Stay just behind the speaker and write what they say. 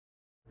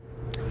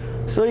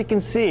So you can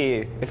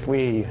see, if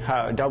we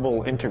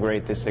double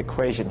integrate this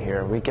equation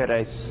here, we get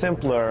a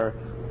simpler,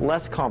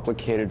 less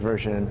complicated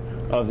version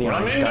of the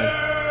Einstein.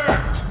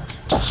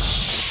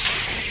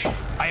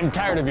 I am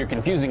tired of your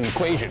confusing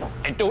equation.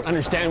 I don't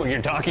understand what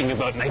you're talking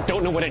about, and I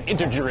don't know what an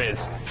integer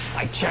is.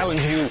 I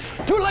challenge you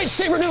to a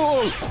lightsaber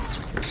duel!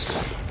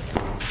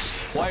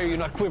 Why are you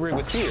not quivering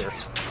with fear?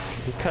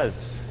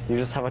 Because you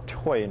just have a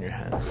toy in your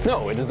hands.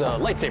 No, it is a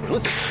lightsaber.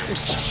 Listen.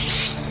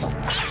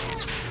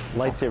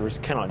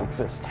 Lightsabers cannot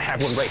exist. I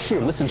have one right here.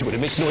 Listen to it. It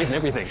makes noise and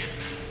everything.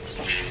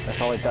 That's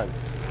all it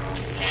does.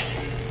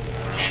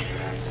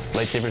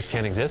 Lightsabers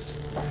can't exist?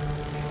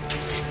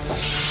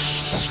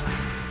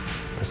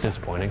 That's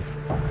disappointing.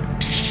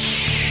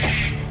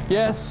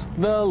 Yes,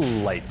 the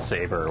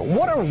lightsaber.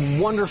 What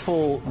a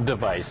wonderful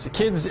device.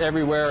 Kids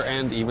everywhere,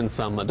 and even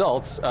some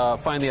adults,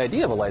 find the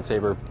idea of a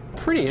lightsaber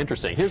pretty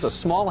interesting. Here's a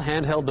small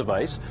handheld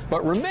device,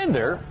 but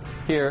Reminder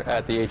here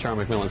at the H.R.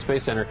 MacMillan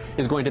Space Center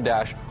is going to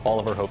dash all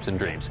of our hopes and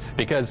dreams.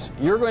 Because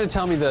you're going to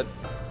tell me that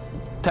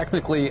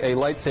technically a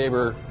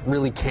lightsaber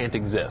really can't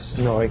exist.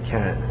 No, it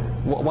can't.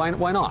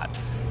 Why not?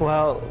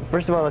 Well,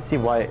 first of all, let's see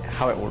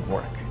how it would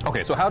work.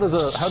 Okay, so how do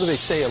they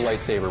say a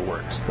lightsaber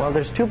works? Well,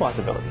 there's two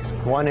possibilities.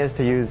 One is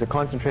to use a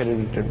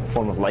concentrated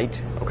form of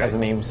light, as the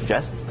name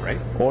suggests. Right.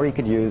 Or you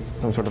could use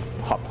some sort of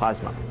hot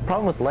plasma. The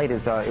problem with light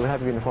is it would have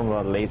to be in the form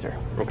of a laser.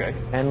 Okay.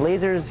 And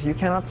lasers, you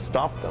cannot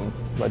stop them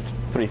but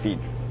 3 feet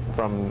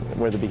from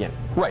where they begin.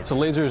 Right, so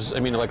lasers, I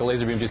mean, like a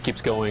laser beam just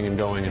keeps going and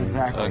going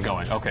and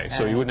going. Okay,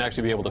 so you wouldn't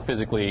actually be able to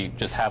physically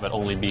just have it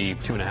only be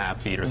 2.5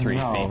 feet or 3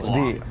 feet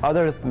long.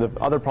 The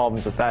other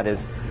problems with that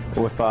is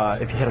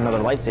if you hit another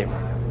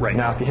lightsaber. Right.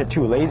 Now, if you hit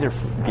two laser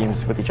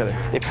beams with each other,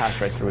 they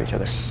pass right through each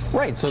other.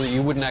 Right, so that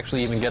you wouldn't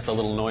actually even get the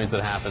little noise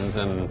that happens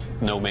and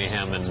no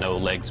mayhem and no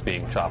legs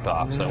being chopped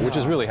off, so which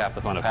is really half the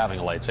fun of having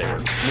a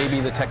lightsaber.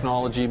 Maybe the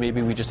technology,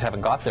 maybe we just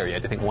haven't got there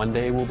yet. Do you think one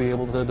day we'll be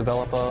able to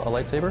develop a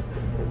lightsaber?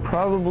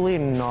 Probably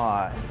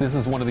not. This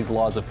is one of these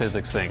laws of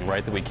physics thing,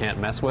 right, that we can't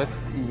mess with?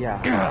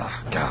 Yeah.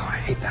 God, I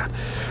hate that.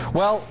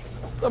 Well,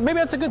 maybe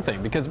that's a good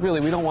thing, because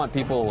really we don't want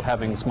people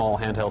having small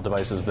handheld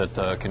devices that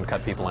can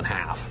cut people in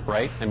half,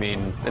 right? I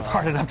mean, it's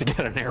hard enough to get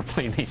an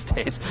airplane these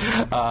days.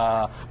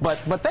 But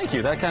thank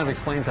you. That kind of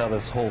explains how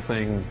this whole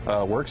thing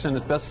works, and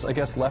it's best, I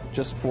guess, left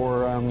just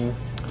for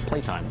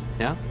playtime,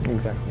 yeah?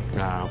 Exactly.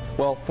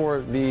 Well,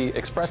 for the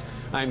Express,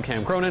 I'm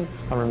Cam Cronin.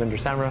 I'm Reminder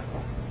Sabre.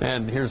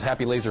 And here's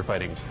happy laser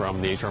fighting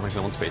from the H.R.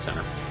 MacMillan Space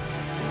Center.